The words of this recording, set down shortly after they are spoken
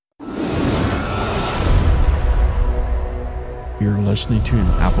You're listening to an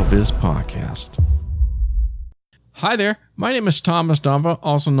AppleVis podcast. Hi there, my name is Thomas Donva,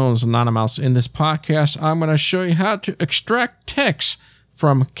 also known as Anonymous. In this podcast, I'm going to show you how to extract text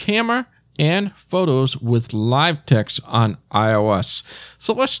from camera and photos with live text on iOS.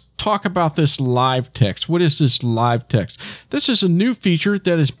 So let's talk about this live text. What is this live text? This is a new feature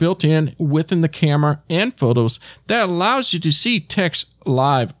that is built in within the camera and photos that allows you to see text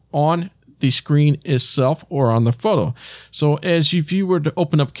live on the screen itself or on the photo. So as if you were to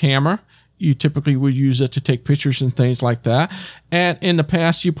open up camera, you typically would use it to take pictures and things like that. And in the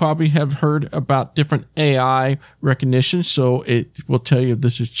past, you probably have heard about different AI recognition. So it will tell you if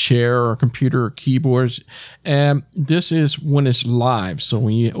this is chair or computer or keyboards. And this is when it's live. So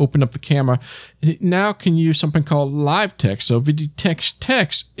when you open up the camera, it now can use something called live text. So if it detects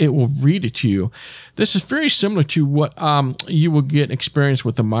text, it will read it to you. This is very similar to what you will get experience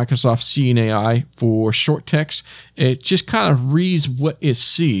with the Microsoft Seeing AI for short text. It just kind of reads what it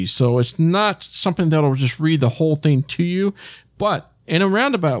sees. So it's not something that'll just read the whole thing to you, but in a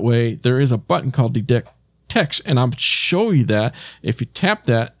roundabout way, there is a button called Detect Text, and I'll show you that if you tap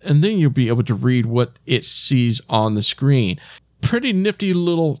that, and then you'll be able to read what it sees on the screen. Pretty nifty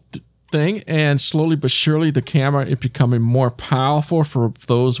little thing, and slowly but surely the camera is becoming more powerful for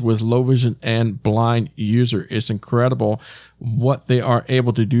those with low vision and blind user. It's incredible what they are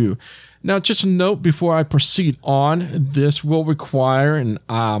able to do. Now, just a note before I proceed on, this will require an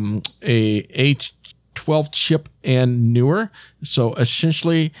a A12 chip and newer. So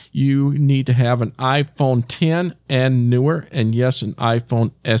essentially, you need to have an iPhone 10 and newer. And yes, an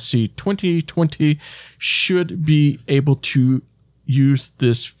iPhone SE 2020 should be able to use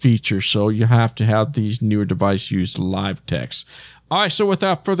this feature. So you have to have these newer devices use live text. All right, so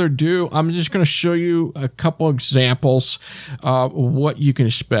without further ado, I'm just going to show you a couple examples of what you can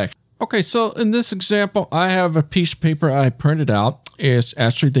expect. Okay, so in this example, I have a piece of paper I printed out. It's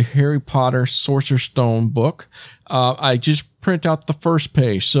actually the Harry Potter Sorcerer's Stone book. I just print out the first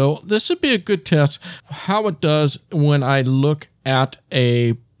page. So this would be a good test how it does when I look at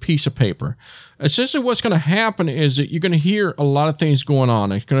a piece of paper. Essentially what's going to happen is that you're going to hear a lot of things going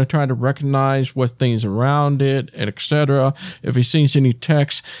on. It's going to try to recognize what things around it, and etc. If it sees any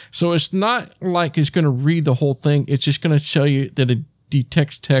text. So it's not like it's going to read the whole thing. It's just going to tell you that it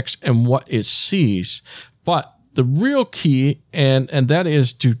detects text and what it sees. But the real key, and that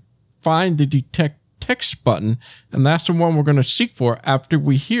is to find the detect text button, and that's the one we're going to seek for after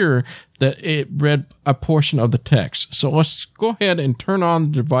we hear that it read a portion of the text. So let's go ahead and turn on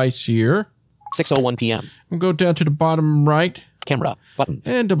the device here. 6:01 p.m. We'll go down to the bottom right. Camera button.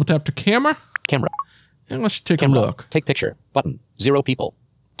 And double tap the camera. Camera. And let's take Camera. a look. Take picture button. 0 people.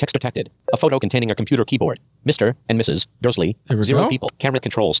 Text detected. A photo containing a computer keyboard. Mr. and Mrs. Dursley. There we 0 go. people. Camera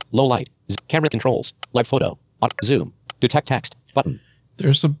controls. Low light. Camera controls. Live photo. Zoom. Detect text button.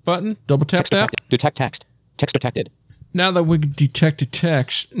 There's the button. Double tap Text that. detected. Detect text. Text detected. Now that we detected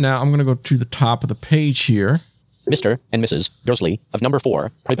text, now I'm going to go to the top of the page here. Mr. and Mrs. Dursley of number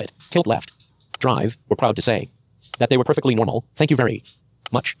 4, private, tilt left. Drive, were proud to say that they were perfectly normal. Thank you very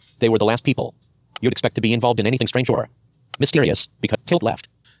much. They were the last people you'd expect to be involved in anything strange or mysterious because tilt left.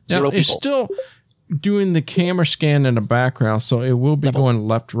 Now, 0 it's people. still doing the camera scan in the background, so it will be Level. going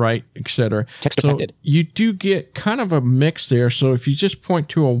left, right, etc. Text So detected. you do get kind of a mix there. So if you just point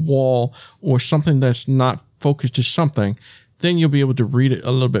to a wall or something that's not focused to something, then you'll be able to read it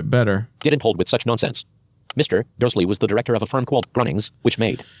a little bit better. Didn't hold with such nonsense. Mr. Dursley was the director of a firm called Grunnings, which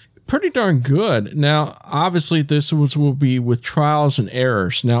made Pretty darn good. Now, obviously, will be with trials and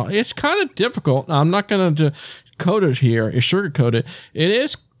errors. Now, it's kind of difficult. I'm not going to code it here, sugarcoat it. It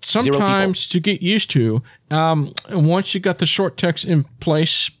is sometimes to get used to. And once you got the short text in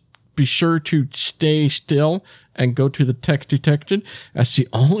place, be sure to stay still and go to the text detected. That's the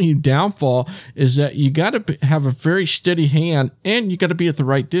only downfall, is that you got to have a very steady hand and you got to be at the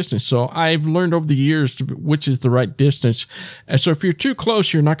right distance. So I've learned over the years which is the right distance. And so if you're too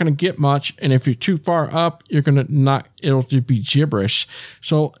close, you're not going to get much. And if you're too far up, you're going to not, it'll just be gibberish.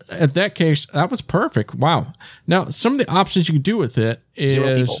 So at that case, that was perfect. Wow. Now, some of the options you can do with it 0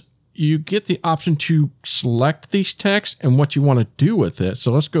 is people. you get the option to select these texts and what you want to do with it.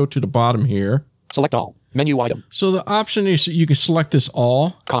 So let's go to the bottom here. select all. Menu item. So the option is you can select this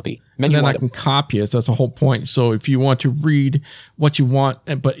all. Copy. And Menu then I item. can copy it. That's the whole point. So if you want to read what you want,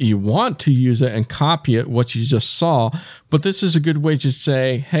 but you want to use it and copy it, what you just saw. But this is a good way to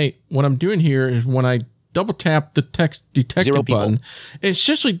say, hey, what I'm doing here is when I double tap the text detected 0 people. button, it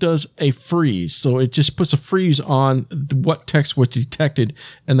essentially does a freeze. So it just puts a freeze on what text was detected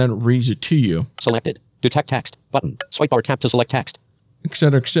and then it reads it to you, Selected. Detect text. Button. Swipe or tap to select text. et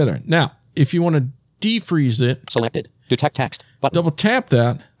cetera, et cetera. Now, if you want to defreeze it, Selected. Detect text. Button. Double tap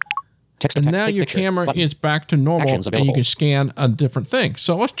that. Text to And text. now Take your picture. camera Button. is back to normal, Actions and you available. can scan a different thing.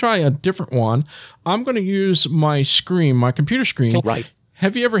 So let's try a different one. I'm going to use my screen, my computer screen. Tilt right.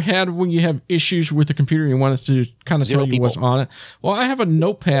 Have you ever had when you have issues with the computer and you want us to kind of Zero tell you people. what's on it? Well, I have a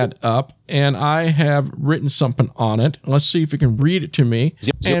notepad up and I have written something on it. Let's see if you can read it to me,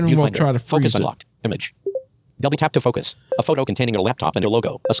 and we'll Viewfinder. try to freeze Focus it. unlocked. Image. Double tap to focus. A photo containing a laptop and a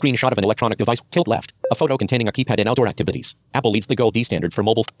logo. A screenshot of an electronic device. Tilt left. A photo containing a keypad and outdoor activities. Apple leads the Gold D standard for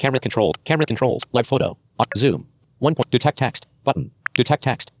mobile. Camera control. Camera controls. Live photo. Zoom. 1 point. Detect text. Button. Detect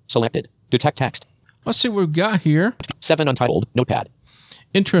text. Selected. Detect text. Let's see what we've got here. 7 untitled. Notepad.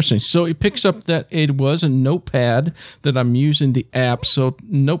 Interesting. So it picks up that it was a notepad that I'm using the app. So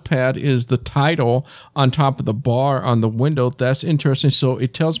notepad is the title on top of the bar on the window. That's interesting. So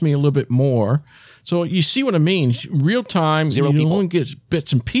it tells me a little bit more. So you see what I mean? Real time, Zero you people. only get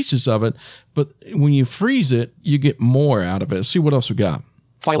bits and pieces of it, but when you freeze it, you get more out of it. Let's see what else we got.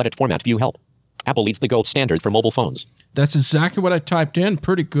 File edit format view help. Apple leads the gold standard for mobile phones. That's exactly what I typed in.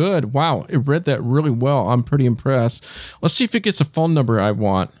 Pretty good. Wow. It read that really well. I'm pretty impressed. Let's see if it gets a phone number I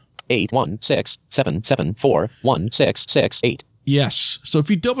want. 816-774-1668. Yes. So if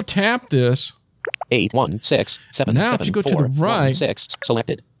you double tap this, 816-774-1668. Now if you go to the right-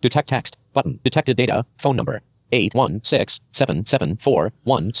 Selected. Detect text. Button. Detected data. Phone number.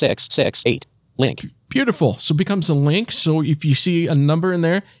 816-774-1668. Link. beautiful. So it becomes a link. So if you see a number in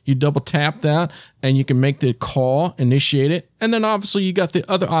there, you double tap that and you can make the call, initiate it. And then obviously you got the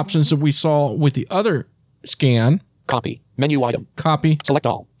other options that we saw with the other scan. Copy. Menu item. Copy. Select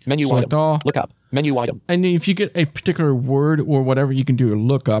all. Menu Select item. all. Look up. Menu item. And then if you get a particular word or whatever, you can do a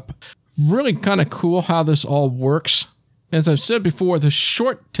lookup. Really kind of cool how this all works. As I've said before, the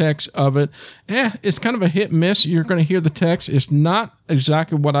short text of it, it's kind of a hit miss. You're going to hear the text. It's not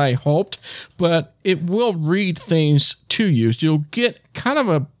exactly what I hoped, but it will read things to you. So you'll get kind of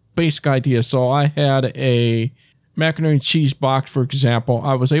a basic idea. So I had a macaroni and cheese box, for example.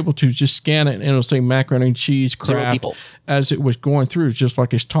 I was able to just scan it and it'll say macaroni and cheese Zero craft people. as it was going through, just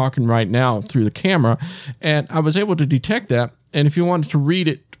like it's talking right now through the camera. And I was able to detect that. And if you wanted to read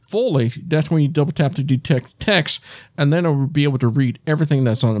it fully, that's when you double tap to detect text, and then it'll be able to read everything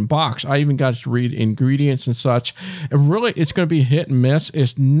that's on the box. I even got to read ingredients and such. And really, it's going to be hit and miss.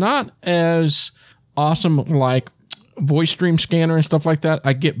 It's not as awesome like voice stream scanner and stuff like that.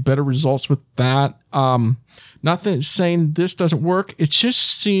 I get better results with that. Not that it's saying this doesn't work. It just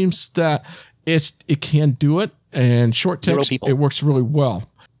seems that it can do it. And short Zero text, people. it works really well.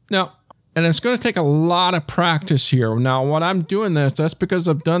 Now, and it's going to take a lot of practice here. Now, what I'm doing that's because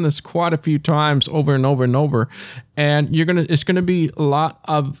I've done this quite a few times over and over and over. And it's going to be a lot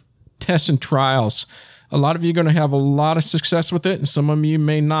of tests and trials. A lot of you are going to have a lot of success with it, and some of you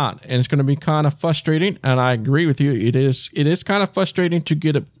may not. And it's going to be kind of frustrating. And I agree with you. It is kind of frustrating to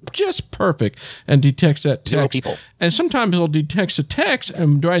get it just perfect and detects that Zero text. people. And sometimes it'll detect the text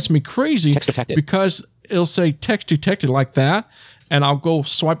and drives me crazy Text detected. because it'll say text detected like that. And I'll go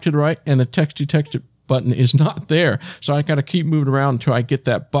swipe to the right, and the text detected button is not there. So I got to keep moving around until I get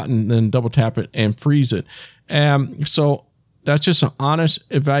that button, then double tap it and freeze it. So that's just an honest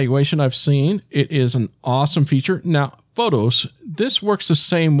evaluation I've seen. It is an awesome feature. Now, photos, this works the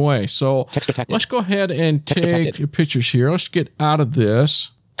same way. So Text detected. let's go ahead and Text take detected. your pictures here. Let's get out of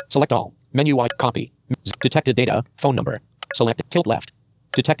this. Select all. Menu item. Copy. Detected data. Phone number. Selected. Tilt left.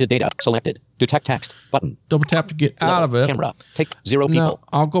 Detected data. Selected. Detect text. Button. Double tap to get out of it. Camera. Take zero people. Now,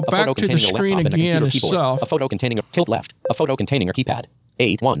 I'll go A back photo to the containing a screen laptop and a again computer keyboard. itself. A photo containing a tilt left. A photo containing a keypad.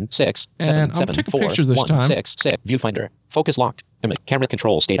 816 And I'll take a picture this time. 774 Viewfinder. Focus locked. Image. Camera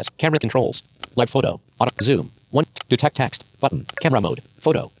control status. Camera controls. Live photo. Auto. Zoom. 1. Detect text. Button. Camera mode.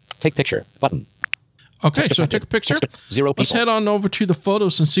 Photo. Take picture. Button. Okay, Text so I detected. took a picture. Text. Zero Let's people. head on over to the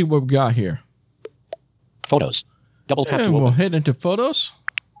photos and see what we got here. Photos. Double tap And to we'll open. head into photos.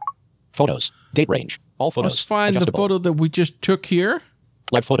 Photos. Date range. All photos. Let's find the Adjustable. photo that we just took here.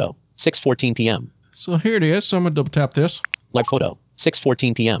 Live photo. 6:14 p.m. So here it is. So I'm going to double tap this. Live photo.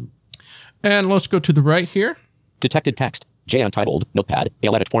 6:14 p.m. And let's go to the right here. Detected text. J untitled. Notepad.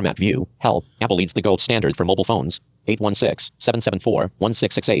 Edit format view. Help. Apple leads the gold standard for mobile phones.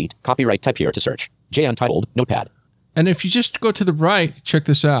 816-774-1668. Copyright type here to search. J untitled. Notepad. And if you just go to the right, check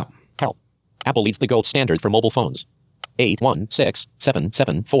this out. Help. Apple leads the gold standard for mobile phones.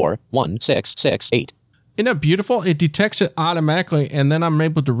 816-774-1668. Isn't that beautiful? It detects it automatically, and then I'm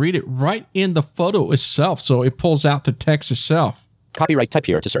able to read it right in the photo itself. So it pulls out the text itself. Copyright type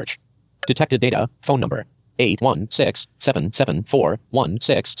here to search. Detected data. Phone number.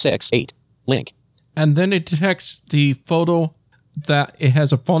 816-774-1668. Link. And then it detects the photo that it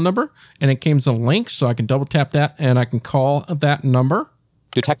has a phone number and it came as a link, so I can double tap that and I can call that number.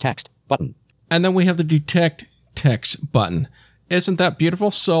 Detect text button. And then we have the detect text button. Isn't that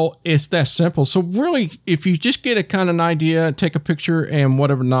beautiful? So it's that simple. So really, if you just get a kind of an idea, take a picture and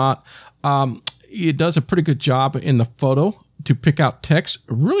whatever not, it does a pretty good job in the photo to pick out text.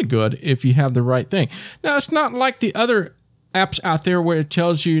 Really good if you have the right thing. Now, it's not like the other apps out there where it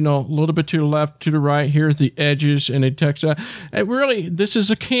tells you, a little bit to the left, to the right, here's the edges, and it texts that. Really, this is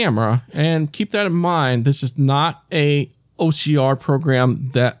a camera, and keep that in mind. This is not a OCR program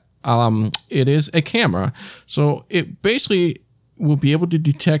that it is a camera. So it basically will be able to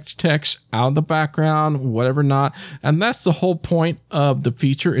detect text out of the background, whatever not. And that's the whole point of the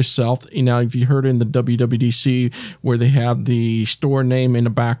feature itself. If you heard in the WWDC where they have the store name in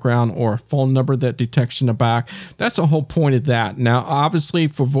the background or a phone number that detects in the back, that's the whole point of that. Now, obviously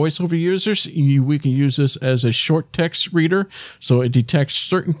for voiceover users, we can use this as a short text reader. So it detects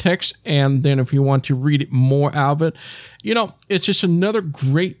certain text. And then if you want to read it more out of it, it's just another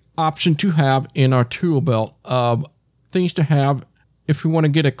great option to have in our tool belt of things to have if we want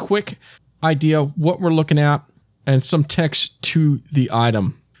to get a quick idea of what we're looking at and some text to the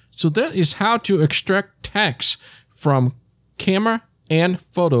item. So that is how to extract text from camera and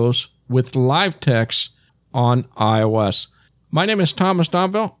photos with live text on iOS. My name is Thomas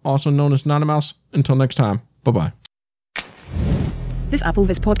Donville, also known as Nanomouse. Until next time, bye-bye. This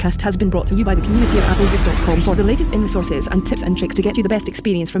AppleVis podcast has been brought to you by the community of applevis.com. For the latest in resources and tips and tricks to get you the best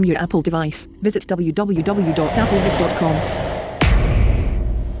experience from your Apple device, visit www.applevis.com.